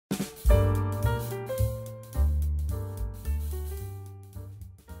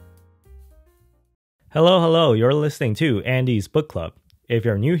Hello, you're listening to Andy's Book Club. If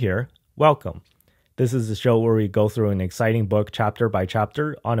you're new here, welcome. This is the show where we go through an exciting book chapter by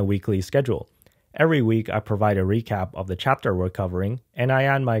chapter on a weekly schedule. Every week, I provide a recap of the chapter we're covering, and I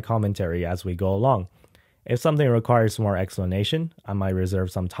add my commentary as we go along. If something requires more explanation, I might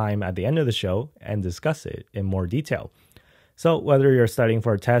reserve some time at the end of the show and discuss it in more detail. So whether you're studying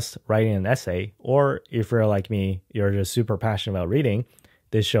for a test, writing an essay, or if you're like me, you're just super passionate about reading,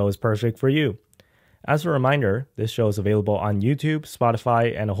 this show is perfect for you. As a reminder, this show is available on YouTube,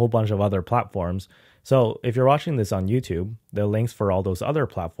 Spotify, and a whole bunch of other platforms. So if you're watching this on YouTube, the links for all those other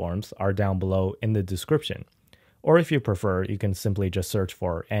platforms are down below in the description. Or if you prefer, you can simply just search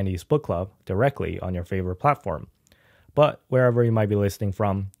for Andy's Book Club directly on your favorite platform. But wherever you might be listening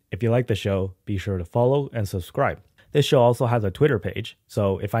from, if you like the show, be sure to follow and subscribe. This show also has a Twitter page,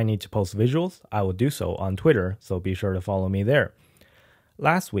 so if I need to post visuals, I will do so on Twitter, so be sure to follow me there.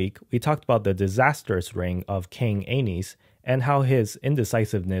 Last week, we talked about the disastrous reign of King Aenys and how his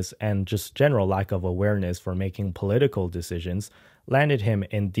indecisiveness and just general lack of awareness for making political decisions landed him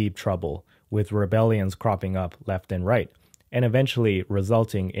in deep trouble, with rebellions cropping up left and right, and eventually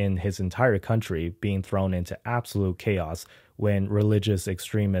resulting in his entire country being thrown into absolute chaos when religious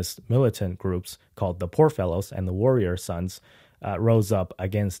extremist militant groups called the Poor Fellows and the Warrior Sons rose up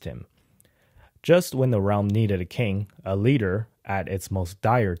against him. Just when the realm needed a king, a leader, at its most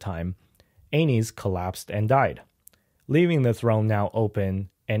dire time, Aenys collapsed and died, leaving the throne now open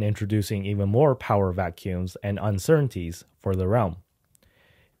and introducing even more power vacuums and uncertainties for the realm.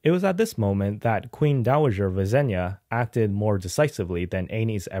 It was at this moment that Queen Dowager Visenya acted more decisively than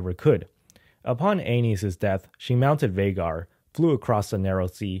Aenys ever could. Upon Aenys' death, she mounted Vhagar, flew across the narrow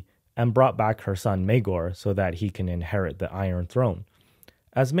sea, and brought back her son Maegor so that he can inherit the Iron Throne.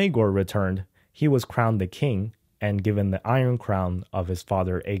 As Maegor returned, he was crowned the king and given the Iron Crown of his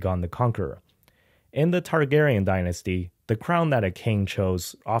father Aegon the Conqueror. In the Targaryen dynasty, the crown that a king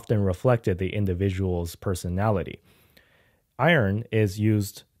chose often reflected the individual's personality. Iron is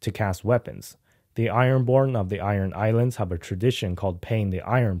used to cast weapons. The Ironborn of the Iron Islands have a tradition called paying the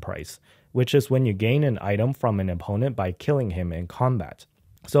Iron Price, which is when you gain an item from an opponent by killing him in combat.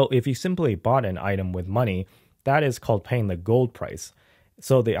 So if you simply bought an item with money, that is called paying the gold price.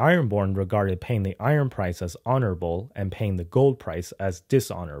 So the Ironborn regarded paying the iron price as honorable and paying the gold price as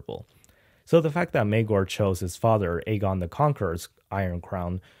dishonorable. So the fact that Maegor chose his father Aegon the Conqueror's Iron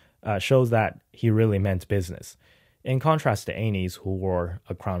Crown shows that he really meant business, in contrast to Aenys, who wore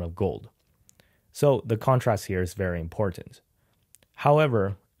a crown of gold. So the contrast here is very important.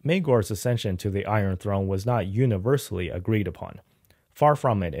 However, Maegor's ascension to the Iron Throne was not universally agreed upon. Far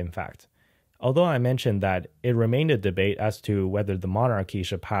from it, in fact. Although I mentioned that it remained a debate as to whether the monarchy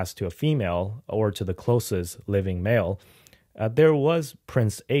should pass to a female or to the closest living male, there was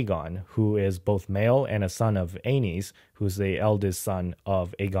Prince Aegon, who is both male and a son of Aenys, who's the eldest son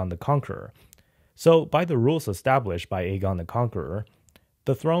of Aegon the Conqueror. So, by the rules established by Aegon the Conqueror,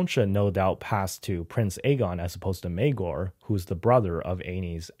 the throne should no doubt pass to Prince Aegon as opposed to Maegor, who's the brother of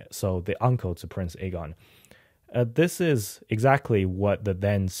Aenys, so the uncle to Prince Aegon. This is exactly what the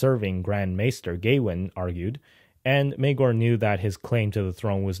then-serving Grand Maester Gawyn argued, and Maegor knew that his claim to the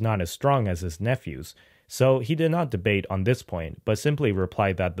throne was not as strong as his nephew's, so he did not debate on this point, but simply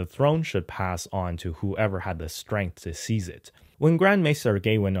replied that the throne should pass on to whoever had the strength to seize it. When Grand Maester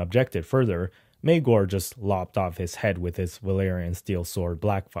Gawyn objected further, Maegor just lopped off his head with his Valyrian steel sword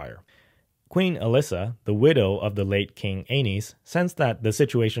Blackfire. Queen Alyssa, the widow of the late King Aenys, sensed that the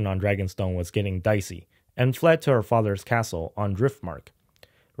situation on Dragonstone was getting dicey, and fled to her father's castle on Driftmark.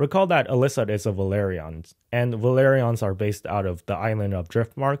 Recall that Alyssa is a Valyrian, and Valyrians are based out of the island of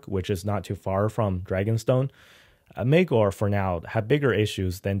Driftmark, which is not too far from Dragonstone. Maegor, for now, had bigger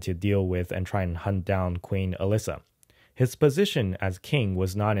issues than to deal with and try and hunt down Queen Alyssa. His position as king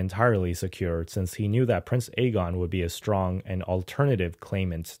was not entirely secured since he knew that Prince Aegon would be a strong and alternative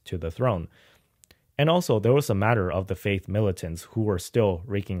claimant to the throne. And also, there was a matter of the faith militants who were still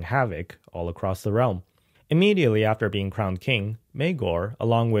wreaking havoc all across the realm. Immediately after being crowned king, Maegor,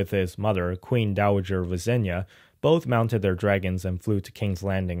 along with his mother, Queen Dowager Visenya, both mounted their dragons and flew to King's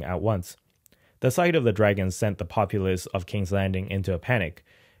Landing at once. The sight of the dragons sent the populace of King's Landing into a panic,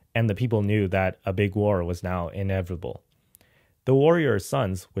 and the people knew that a big war was now inevitable. The Warrior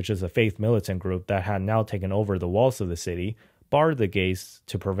Sons, which is a faith militant group that had now taken over the walls of the city, barred the gates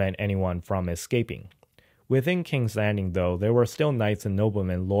to prevent anyone from escaping. Within King's Landing, though, there were still knights and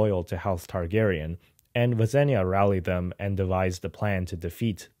noblemen loyal to House Targaryen, and Visenya rallied them and devised a plan to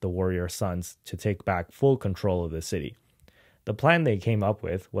defeat the Warrior Sons to take back full control of the city. The plan they came up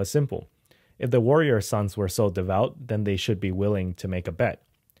with was simple. If the Warrior Sons were so devout, then they should be willing to make a bet.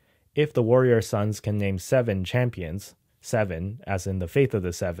 if the warrior sons can name 7 champions, 7 as in the faith of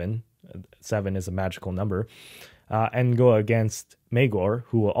the 7, 7 is a magical number, and go against Maegor,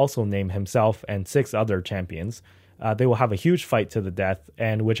 who will also name himself and 6 other champions, they will have a huge fight to the death,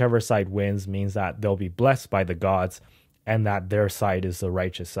 and whichever side wins means that they'll be blessed by the gods and that their side is the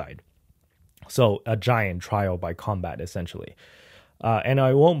righteous side. So a giant trial by combat, essentially. And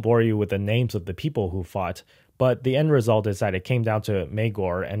I won't bore you with the names of the people who fought, but the end result is that it came down to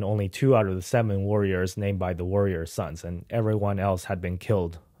Maegor and only 2 out of the 7 warriors named by the warrior sons, and everyone else had been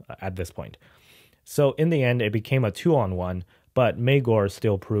killed at this point. So in the end, it became a 2-on-1, but Maegor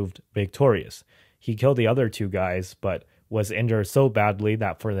still proved victorious. He killed the other 2 guys, but was injured so badly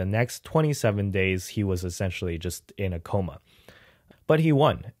that for the next 27 days, he was essentially just in a coma. But he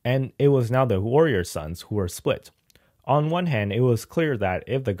won, and it was now the warrior sons who were split. On one hand, it was clear that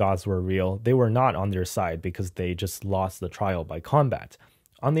if the gods were real, they were not on their side because they just lost the trial by combat.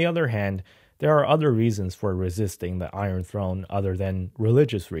 On the other hand, there are other reasons for resisting the Iron Throne other than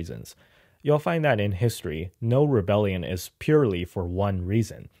religious reasons. You'll find that in history, no rebellion is purely for one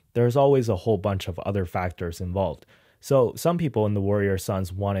reason. There's always a whole bunch of other factors involved. So some people in the warrior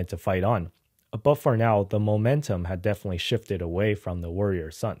sons wanted to fight on. But for now, the momentum had definitely shifted away from the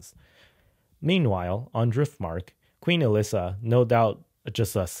warrior sons. Meanwhile, on Driftmark, Queen Elissa, no doubt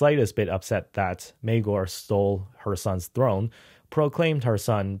just the slightest bit upset that Maegor stole her son's throne, proclaimed her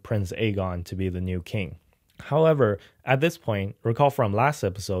son Prince Aegon to be the new king. However, at this point, recall from last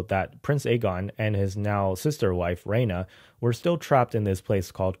episode that Prince Aegon and his now sister wife Rhaena were still trapped in this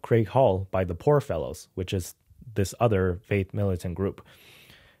place called Craig Hall by the Poor Fellows, which is this other faith militant group.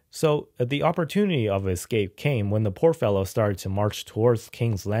 So the opportunity of escape came when the Poor Fellows started to march towards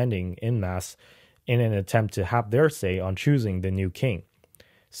King's Landing en masse in an attempt to have their say on choosing the new king.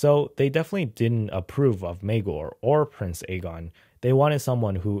 So they definitely didn't approve of Maegor or Prince Aegon. They wanted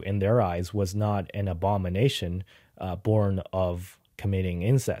someone who, in their eyes, was not an abomination born of committing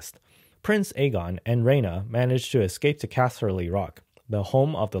incest. Prince Aegon and Rhaena managed to escape to Casterly Rock, the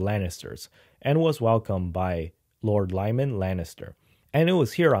home of the Lannisters, and was welcomed by Lord Lyman Lannister. And it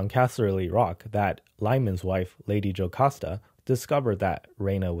was here on Casterly Rock that Lyman's wife, Lady Jocasta, discovered that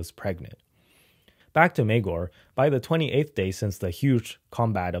Rhaena was pregnant. Back to Maegor, by the 28th day since the huge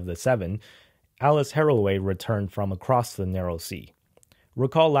combat of the 7, Alis Harroway returned from across the Narrow Sea.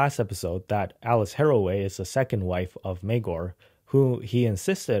 Recall last episode that Alis Harroway is the second wife of Maegor, who he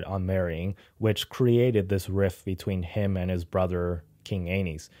insisted on marrying, which created this rift between him and his brother, King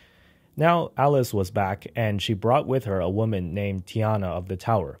Aenys. Now Alis was back, and she brought with her a woman named Tyanna of the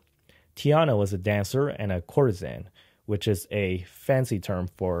Tower. Tyanna was a dancer and a courtesan, which is a fancy term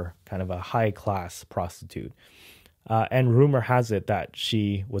for kind of a high-class prostitute. And rumor has it that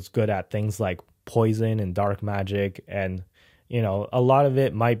she was good at things like poison and dark magic, and, you know, a lot of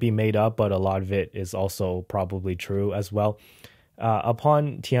it might be made up, but a lot of it is also probably true as well.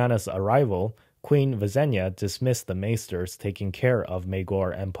 Upon Tyanna's arrival, Queen Visenya dismissed the maesters taking care of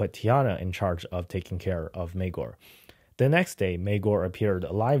Maegor and put Tyanna in charge of taking care of Maegor. The next day, Maegor appeared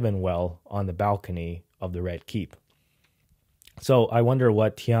alive and well on the balcony of the Red Keep. So I wonder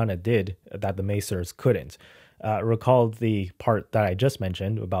what Tyanna did that the maesters couldn't. Recall the part that I just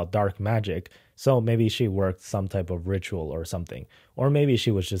mentioned about dark magic, so maybe she worked some type of ritual or something. Or maybe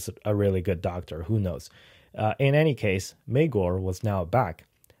she was just a really good doctor, who knows. In any case, Maegor was now back,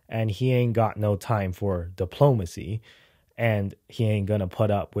 and he ain't got no time for diplomacy, and he ain't gonna put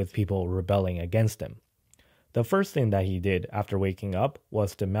up with people rebelling against him. The first thing that he did after waking up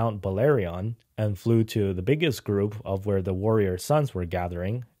was to mount Balerion and flew to the biggest group of where the warrior sons were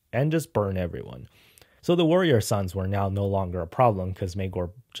gathering and just burn everyone. So the warrior sons were now no longer a problem because Maegor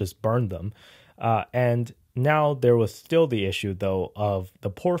just burned them. And now there was still the issue, though, of the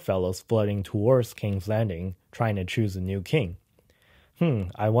Poor Fellows flooding towards King's Landing, trying to choose a new king.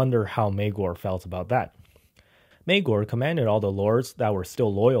 I wonder how Maegor felt about that. Maegor commanded all the lords that were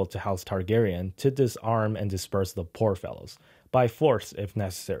still loyal to House Targaryen to disarm and disperse the Poor Fellows, by force if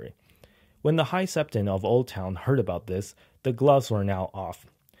necessary. When the High Septon of Oldtown heard about this, the gloves were now off.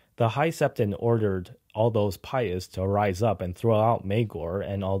 The High Septon ordered all those pious to rise up and throw out Maegor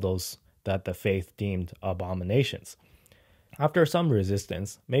and all those that the faith deemed abominations. After some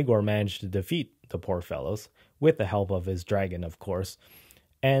resistance, Maegor managed to defeat the Poor Fellows, with the help of his dragon, of course,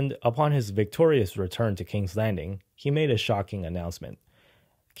 and upon his victorious return to King's Landing, he made a shocking announcement.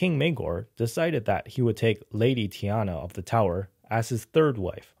 King Maegor decided that he would take Lady Tyanna of the Tower as his third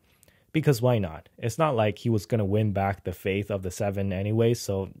wife. Because why not? It's not like he was going to win back the faith of the 7 anyway,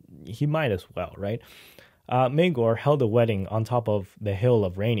 so he might as well, right? Maegor held a wedding on top of the Hill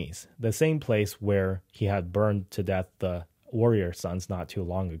of Rhaenys, the same place where he had burned to death the warrior sons not too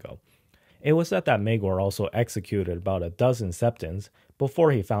long ago. It was said that Maegor also executed about a dozen septons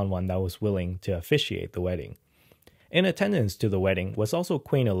before he found one that was willing to officiate the wedding. In attendance to the wedding was also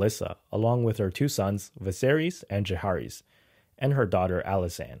Queen Alyssa, along with her two sons, Viserys and Jaehaerys, and her daughter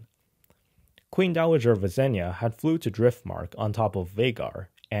Alysanne. Queen Dowager Visenya had flew to Driftmark on top of Vhagar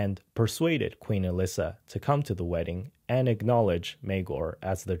and persuaded Queen Alyssa to come to the wedding and acknowledge Maegor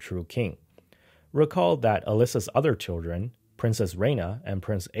as the true king. Recall that Alyssa's other children, Princess Rhaena and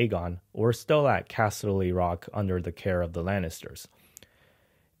Prince Aegon, were still at Casterly Rock under the care of the Lannisters.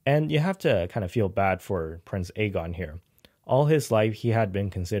 And you have to kind of feel bad for Prince Aegon here. All his life he had been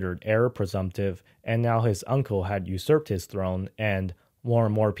considered heir presumptive, and now his uncle had usurped his throne, and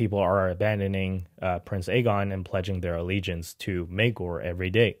more people are abandoning Prince Aegon and pledging their allegiance to Maegor every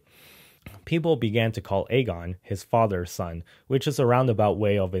day. People began to call Aegon his father's son, which is a roundabout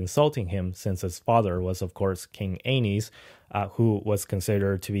way of insulting him since his father was, of course, King Aenys, who was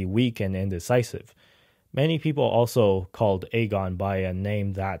considered to be weak and indecisive. Many people also called Aegon by a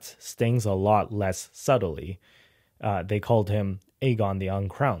name that stings a lot less subtly. They called him Aegon the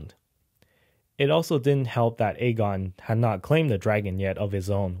Uncrowned. It also didn't help that Aegon had not claimed a dragon yet of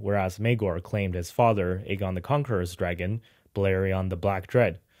his own, whereas Maegor claimed his father, Aegon the Conqueror's dragon, Balerion the Black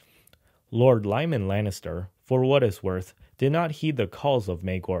Dread. Lord Lyman Lannister, for what it's worth, did not heed the calls of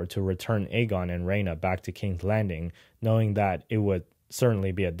Maegor to return Aegon and Rhaena back to King's Landing, knowing that it would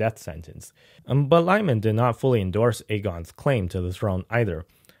certainly be a death sentence. But Lyman did not fully endorse Aegon's claim to the throne either.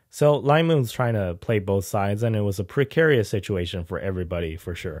 So Lyman was trying to play both sides, and it was a precarious situation for everybody,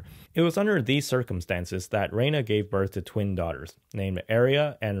 for sure. It was under these circumstances that Rhaena gave birth to twin daughters, named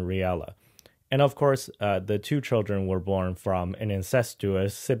Arya and Rhaella. And of course, the two children were born from an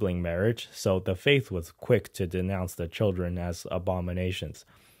incestuous sibling marriage, so the faith was quick to denounce the children as abominations.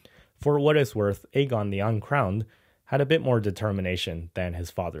 For what it's worth, Aegon the Uncrowned had a bit more determination than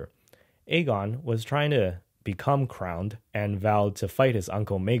his father. Aegon was trying to become crowned and vowed to fight his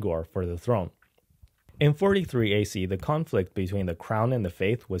uncle Maegor for the throne. In 43 AC, the conflict between the crown and the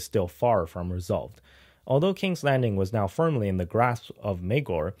faith was still far from resolved. Although King's Landing was now firmly in the grasp of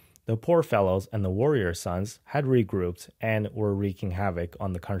Maegor, the poor fellows and the warrior sons had regrouped and were wreaking havoc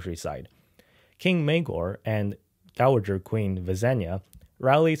on the countryside. King Maegor and Dowager Queen Visenya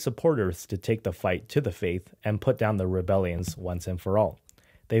rallied supporters to take the fight to the faith and put down the rebellions once and for all.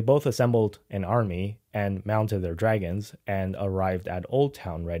 They both assembled an army and mounted their dragons and arrived at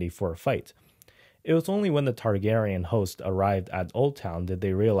Oldtown ready for a fight. It was only when the Targaryen host arrived at Oldtown did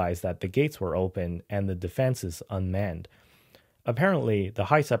they realize that the gates were open and the defenses unmanned. Apparently, the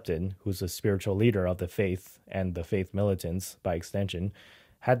High Septon, who's the spiritual leader of the faith and the faith militants by extension,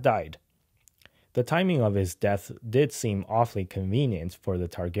 had died. The timing of his death did seem awfully convenient for the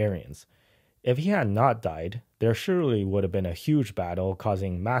Targaryens. If he had not died, there surely would have been a huge battle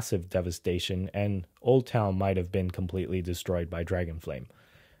causing massive devastation, and Oldtown might have been completely destroyed by Dragonflame.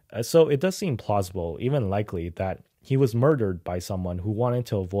 So it does seem plausible, even likely, that he was murdered by someone who wanted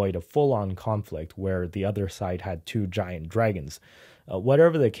to avoid a full-on conflict where the other side had two giant dragons.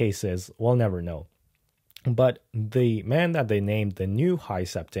 Whatever the case is, we'll never know. But the man that they named the new High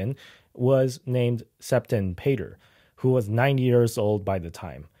Septon was named Septon Pater, who was 90 years old by the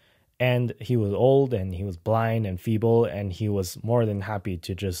time. And he was old, and he was blind and feeble, and he was more than happy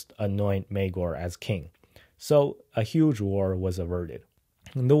to just anoint Maegor as king. So a huge war was averted.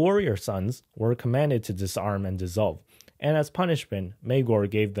 The warrior sons were commanded to disarm and dissolve, and as punishment, Maegor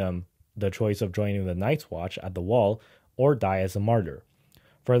gave them the choice of joining the Night's Watch at the Wall or die as a martyr.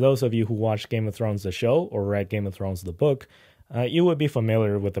 For those of you who watched Game of Thrones the show or read Game of Thrones the book, you would be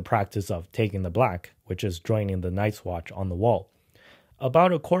familiar with the practice of taking the black, which is joining the Night's Watch on the Wall.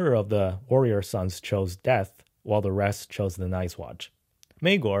 About a quarter of the warrior sons chose death, while the rest chose the Night's Watch.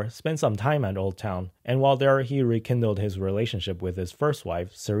 Maegor spent some time at Oldtown, and while there he rekindled his relationship with his first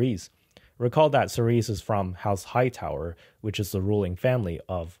wife, Cerys. Recall that Cerys is from House Hightower, which is the ruling family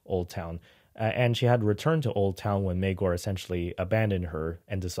of Oldtown, and she had returned to Oldtown when Maegor essentially abandoned her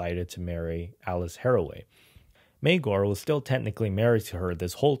and decided to marry Alyce Harroway. Maegor was still technically married to her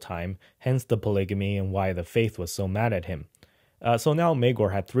this whole time, hence the polygamy and why the faith was so mad at him. So now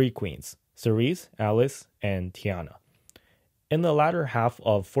Maegor had three queens, Cerys, Alyce, and Tyanna. In the latter half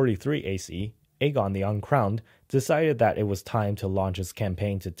of 43 AC, Aegon the Uncrowned decided that it was time to launch his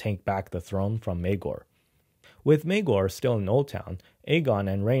campaign to take back the throne from Maegor. With Maegor still in Oldtown, Aegon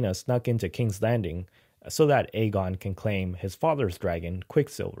and Rhaena snuck into King's Landing so that Aegon can claim his father's dragon,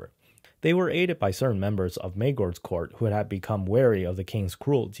 Quicksilver. They were aided by certain members of Maegor's court who had become wary of the king's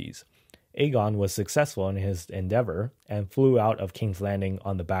cruelties. Aegon was successful in his endeavor and flew out of King's Landing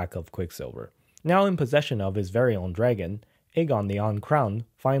on the back of Quicksilver. Now in possession of his very own dragon, Aegon the Uncrowned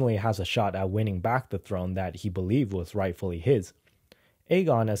finally has a shot at winning back the throne that he believed was rightfully his.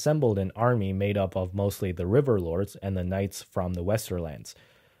 Aegon assembled an army made up of mostly the river lords and the knights from the Westerlands.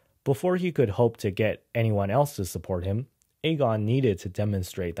 Before he could hope to get anyone else to support him, Aegon needed to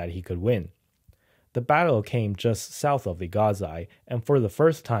demonstrate that he could win. The battle came just south of the God's Eye, and for the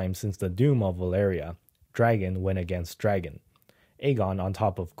first time since the doom of Valyria, dragon went against dragon. Aegon, on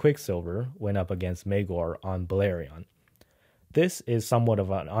top of Quicksilver, went up against Maegor on Balerion. This is somewhat of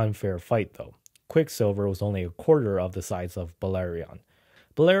an unfair fight, though. Quicksilver was only a quarter of the size of Balerion.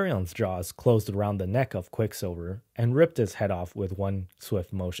 Balerion's jaws closed around the neck of Quicksilver and ripped his head off with one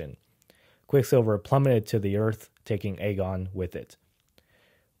swift motion. Quicksilver plummeted to the earth, taking Aegon with it.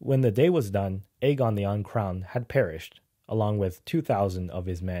 When the day was done, Aegon the Uncrowned had perished, along with 2,000 of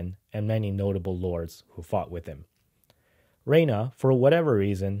his men and many notable lords who fought with him. Rhaena, for whatever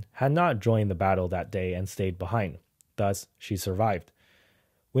reason, had not joined the battle that day and stayed behind. Thus, she survived.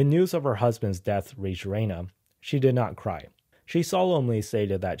 When news of her husband's death reached Rhaena, she did not cry. She solemnly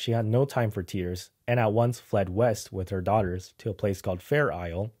stated that she had no time for tears and at once fled west with her daughters to a place called Fair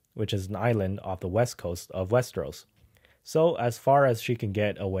Isle, which is an island off the west coast of Westeros. So as far as she can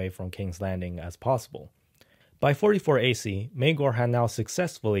get away from King's Landing as possible. By 44 AC, Maegor had now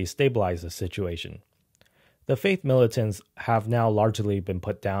successfully stabilized the situation. The Faith militants have now largely been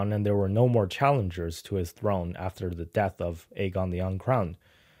put down and there were no more challengers to his throne after the death of Aegon the Uncrowned.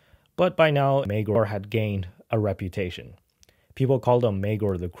 But by now, Maegor had gained a reputation. People called him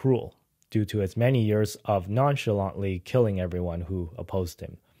Maegor the Cruel, due to his many years of nonchalantly killing everyone who opposed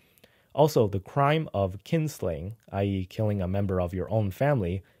him. Also, the crime of kinslaying, i.e. killing a member of your own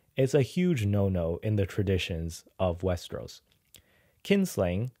family, is a huge no-no in the traditions of Westeros.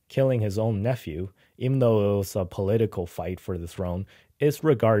 Kinslaying, killing his own nephew, even though it was a political fight for the throne, is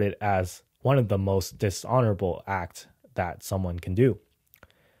regarded as one of the most dishonorable acts that someone can do.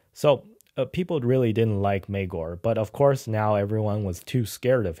 So, people really didn't like Maegor, but of course now everyone was too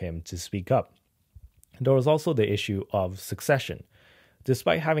scared of him to speak up. There was also the issue of succession.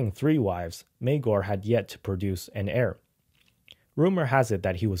 Despite having 3 wives, Maegor had yet to produce an heir. Rumor has it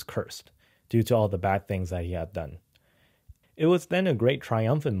that he was cursed, due to all the bad things that he had done. It was then a great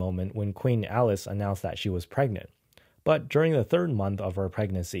triumphant moment when Queen Alis announced that she was pregnant. But during the 3rd month of her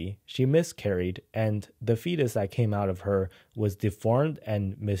pregnancy, she miscarried, and the fetus that came out of her was deformed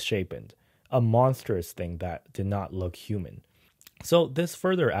and misshapen, a monstrous thing that did not look human. So this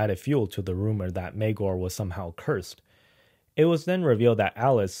further added fuel to the rumor that Maegor was somehow cursed. It was then revealed that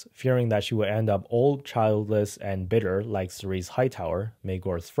Alis, fearing that she would end up old, childless, and bitter like Cerise Hightower,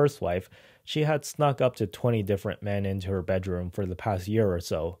 Maegor's first wife, she had snuck up to 20 different men into her bedroom for the past year or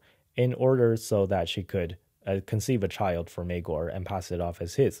so, in order so that she could conceive a child for Maegor and pass it off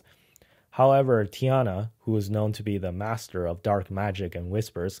as his. However, Tyanna, who was known to be the master of dark magic and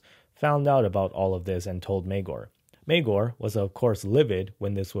whispers, found out about all of this and told Maegor. Maegor was of course livid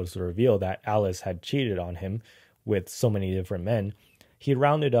when this was revealed that Alis had cheated on him with so many different men. He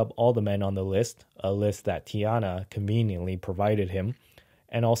rounded up all the men on the list, a list that Tyanna conveniently provided him,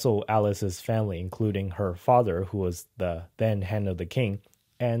 and also Alis's family, including her father, who was the then hand of the king,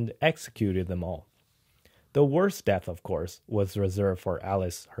 and executed them all. The worst death, of course, was reserved for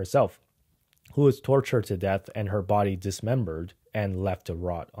Alis herself, who was tortured to death and her body dismembered and left to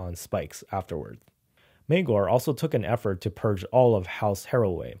rot on spikes afterward. Maegor also took an effort to purge all of House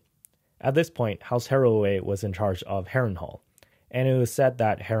Harroway. At this point, House Harroway was in charge of Harrenhal, and it was said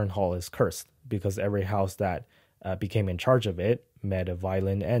that Harrenhal is cursed because every house that became in charge of it met a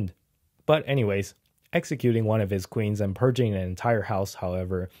violent end. But anyways, executing one of his queens and purging an entire house,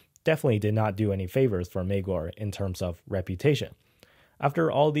 however, definitely did not do any favors for Maegor in terms of reputation.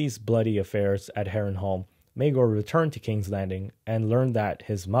 After all these bloody affairs at Harrenhal, Maegor returned to King's Landing and learned that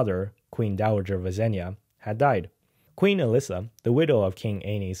his mother, Queen Dowager Visenya, had died. Queen Alyssa, the widow of King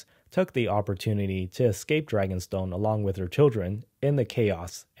Aenys, took the opportunity to escape Dragonstone along with her children in the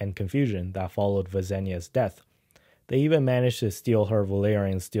chaos and confusion that followed Visenya's death. They even managed to steal her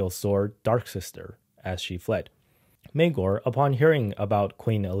Valyrian steel sword, Darksister, as she fled. Maegor, upon hearing about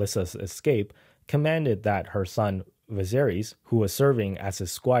Queen Alyssa's escape, commanded that her son Viserys, who was serving as his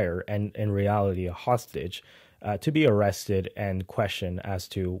squire and in reality a hostage, to be arrested and questioned as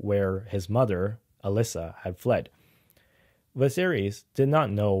to where his mother, Alyssa, had fled. Viserys did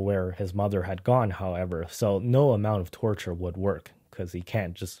not know where his mother had gone, however, so no amount of torture would work, because he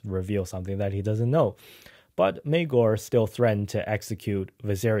can't just reveal something that he doesn't know. But Maegor still threatened to execute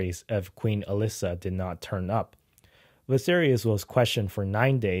Viserys if Queen Alyssa did not turn up. Viserys was questioned for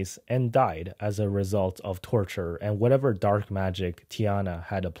 9 days and died as a result of torture and whatever dark magic Tyanna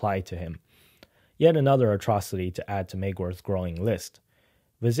had applied to him. Yet another atrocity to add to Maegor's growing list.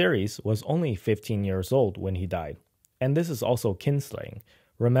 Viserys was only 15 years old when he died, and this is also kinslaying.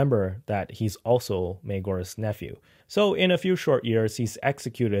 Remember that he's also Maegor's nephew. So in a few short years, he's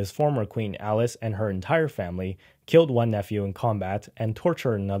executed his former queen Alicent and her entire family, killed one nephew in combat, and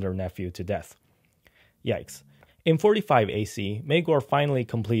tortured another nephew to death. Yikes. In 45 AC, Maegor finally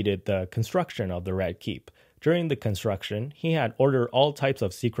completed the construction of the Red Keep. During the construction, he had ordered all types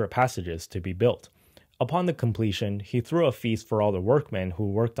of secret passages to be built. Upon the completion, he threw a feast for all the workmen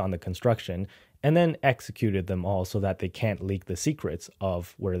who worked on the construction, and then executed them all so that they can't leak the secrets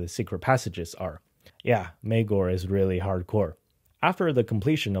of where the secret passages are. Yeah, Maegor is really hardcore. After the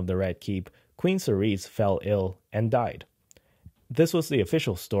completion of the Red Keep, Queen Cerys fell ill and died. This was the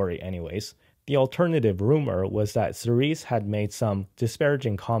official story anyways. The alternative rumor was that Cerys had made some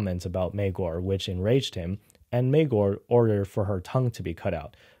disparaging comments about Maegor which enraged him, and Maegor ordered for her tongue to be cut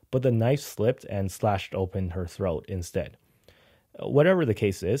out, but the knife slipped and slashed open her throat instead. Whatever the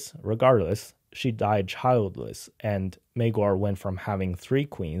case is, regardless, she died childless, and Maegor went from having 3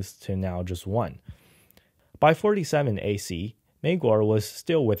 queens to now just 1. By 47 AC, Maegor was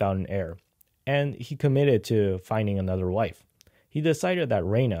still without an heir, and he committed to finding another wife. He decided that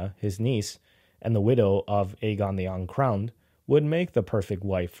Rhaena, his niece, and the widow of Aegon the Uncrowned, would make the perfect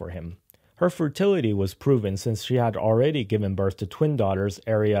wife for him. Her fertility was proven since she had already given birth to twin daughters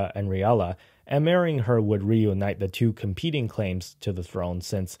Arya and Rhaella, and marrying her would reunite the 2 competing claims to the throne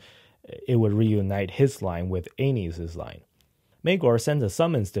since it would reunite his line with Aenys' line. Maegor sent a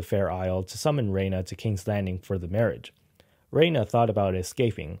summons to Fair Isle to summon Rhaena to King's Landing for the marriage. Rhaena thought about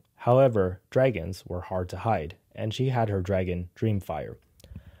escaping, however, dragons were hard to hide, and she had her dragon Dreamfire.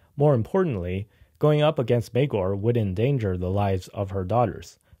 More importantly, going up against Maegor would endanger the lives of her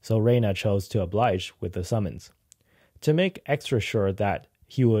daughters, so Rhaena chose to oblige with the summons. To make extra sure that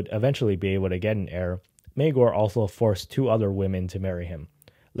he would eventually be able to get an heir, Maegor also forced 2 other women to marry him,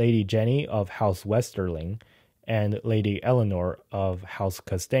 Lady Jenny of House Westerling and Lady Eleanor of House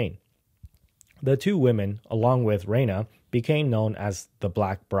Castaigne. The 2 women, along with Rhaena, became known as the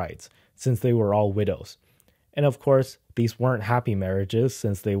Black Brides, since they were all widows. And of course, these weren't happy marriages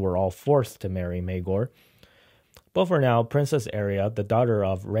since they were all forced to marry Maegor. But for now, Princess Arya, the daughter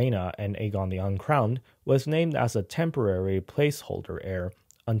of Rhaena and Aegon the Uncrowned, was named as a temporary placeholder heir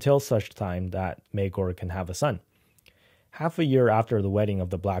until such time that Maegor can have a son. Half a year after the wedding of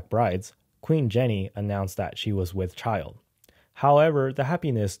the Black Brides, Queen Jenny announced that she was with child. However, the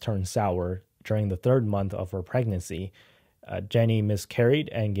happiness turned sour during the 3rd month of her pregnancy. Jenny miscarried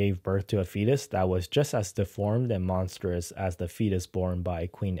and gave birth to a fetus that was just as deformed and monstrous as the fetus born by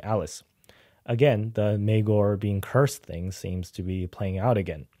Queen Alicent. Again, the Maegor being cursed thing seems to be playing out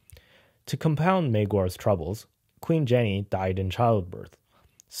again. To compound Maegor's troubles, Queen Jenny died in childbirth.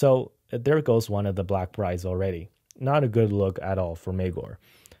 So there goes one of the Black Brides already. Not a good look at all for Maegor.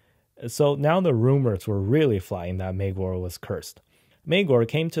 So now the rumors were really flying that Maegor was cursed. Maegor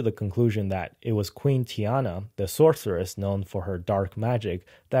came to the conclusion that it was Queen Tyanna, the sorceress known for her dark magic,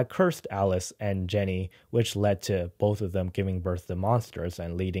 that cursed Alicent and Jenny, which led to both of them giving birth to monsters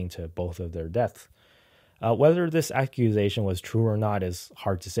and leading to both of their deaths. Whether this accusation was true or not is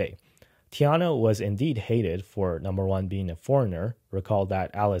hard to say. Tyanna was indeed hated for, number 1, being a foreigner. Recall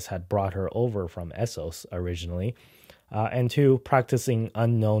that Alicent had brought her over from Essos originally. And 2, practicing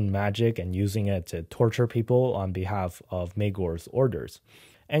unknown magic and using it to torture people on behalf of Maegor's orders.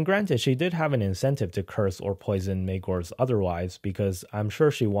 And granted, she did have an incentive to curse or poison Maegor's other wives because I'm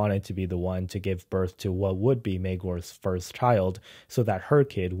sure she wanted to be the one to give birth to what would be Maegor's first child so that her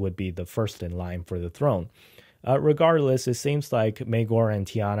kid would be the first in line for the throne. Regardless, it seems like Maegor and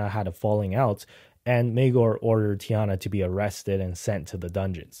Tyanna had a falling out, and Maegor ordered Tyanna to be arrested and sent to the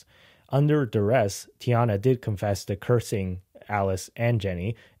dungeons. Under duress, Tyanna did confess to cursing Alicent and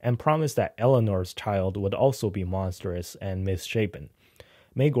Jenny and promised that Eleanor's child would also be monstrous and misshapen.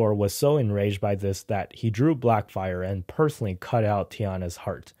 Maegor was so enraged by this that he drew Blackfire and personally cut out Tyanna's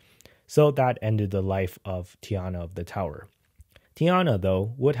heart. So that ended the life of Tyanna of the Tower. Tyanna,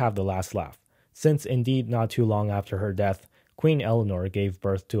 though, would have the last laugh, since indeed not too long after her death, Queen Eleanor gave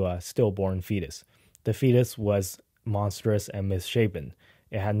birth to a stillborn fetus. The fetus was monstrous and misshapen.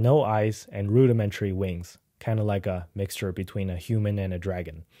 It had no eyes and rudimentary wings, kind of like a mixture between a human and a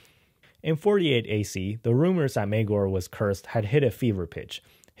dragon. In 48 AC, the rumors that Maegor was cursed had hit a fever pitch.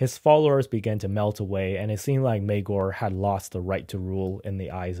 His followers began to melt away, and it seemed like Maegor had lost the right to rule in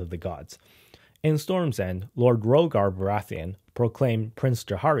the eyes of the gods. In Storm's End, Lord Rhaegar Baratheon proclaimed Prince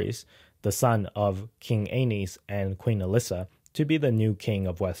Jaehaerys, the son of King Aenys and Queen Alyssa, to be the new king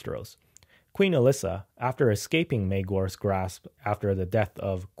of Westeros. Queen Alyssa, after escaping Maegor's grasp after the death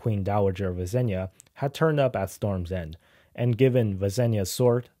of Queen Dowager Visenya, had turned up at Storm's End and given Visenya's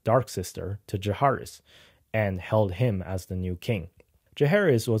sword, Dark Sister, to Jaehaerys, and held him as the new king.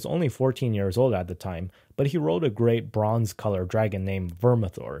 Jaehaerys was only 14 years old at the time, but he rode a great bronze-colored dragon named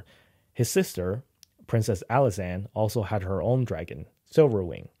Vermithor. His sister, Princess Alysanne, also had her own dragon,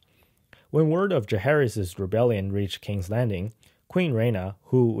 Silverwing. When word of Jaehaerys' rebellion reached King's Landing, Queen Rhaena,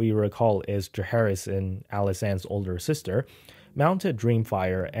 who we recall is Jaehaerys and Alysanne's older sister, mounted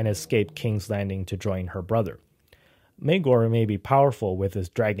Dreamfire and escaped King's Landing to join her brother. Maegor may be powerful with his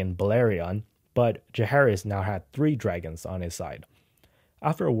dragon Balerion, but Jaehaerys now had 3 dragons on his side.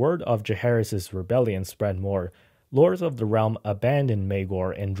 After word of Jaehaerys' rebellion spread more, lords of the realm abandoned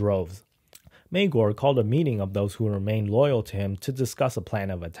Maegor in droves. Maegor called a meeting of those who remained loyal to him to discuss a plan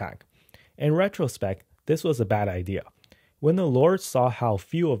of attack. In retrospect, this was a bad idea. When the lords saw how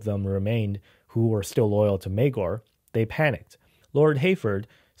few of them remained who were still loyal to Maegor, they panicked. Lord Hayford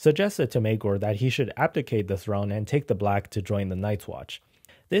suggested to Maegor that he should abdicate the throne and take the Black to join the Night's Watch.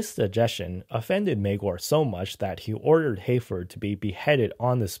 This suggestion offended Maegor so much that he ordered Hayford to be beheaded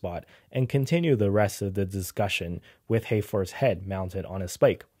on the spot and continue the rest of the discussion with Hayford's head mounted on a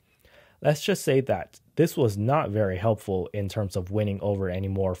spike. Let's just say that this was not very helpful in terms of winning over any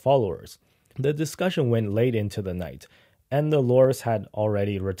more followers. The discussion went late into the night, and the lords had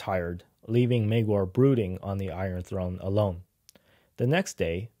already retired, leaving Maegor brooding on the Iron Throne alone. The next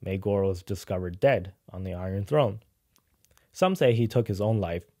day, Maegor was discovered dead on the Iron Throne. Some say he took his own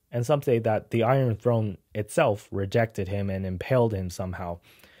life, and some say that the Iron Throne itself rejected him and impaled him somehow.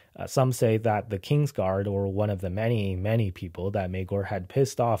 Some say that the Kingsguard, or one of the many people that Maegor had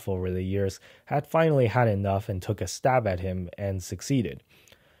pissed off over the years, had finally had enough and took a stab at him and succeeded.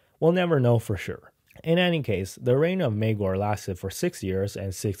 We'll never know for sure. In any case, the reign of Maegor lasted for 6 years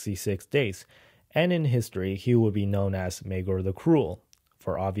and 66 days, and in history he would be known as Maegor the Cruel,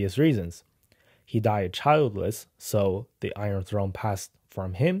 for obvious reasons. He died childless, so the Iron Throne passed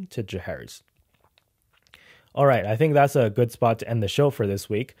from him to Jaehaerys. Alright, I think that's a good spot to end the show for this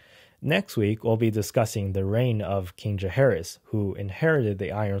week. Next week, we'll be discussing the reign of King Jaehaerys, who inherited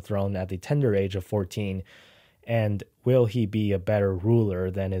the Iron Throne at the tender age of 14, and will he be a better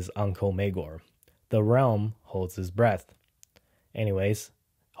ruler than his uncle Maegor? The realm holds his breath. Anyways,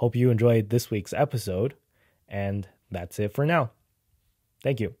 hope you enjoyed this week's episode, and that's it for now.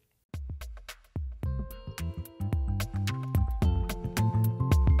 Thank you.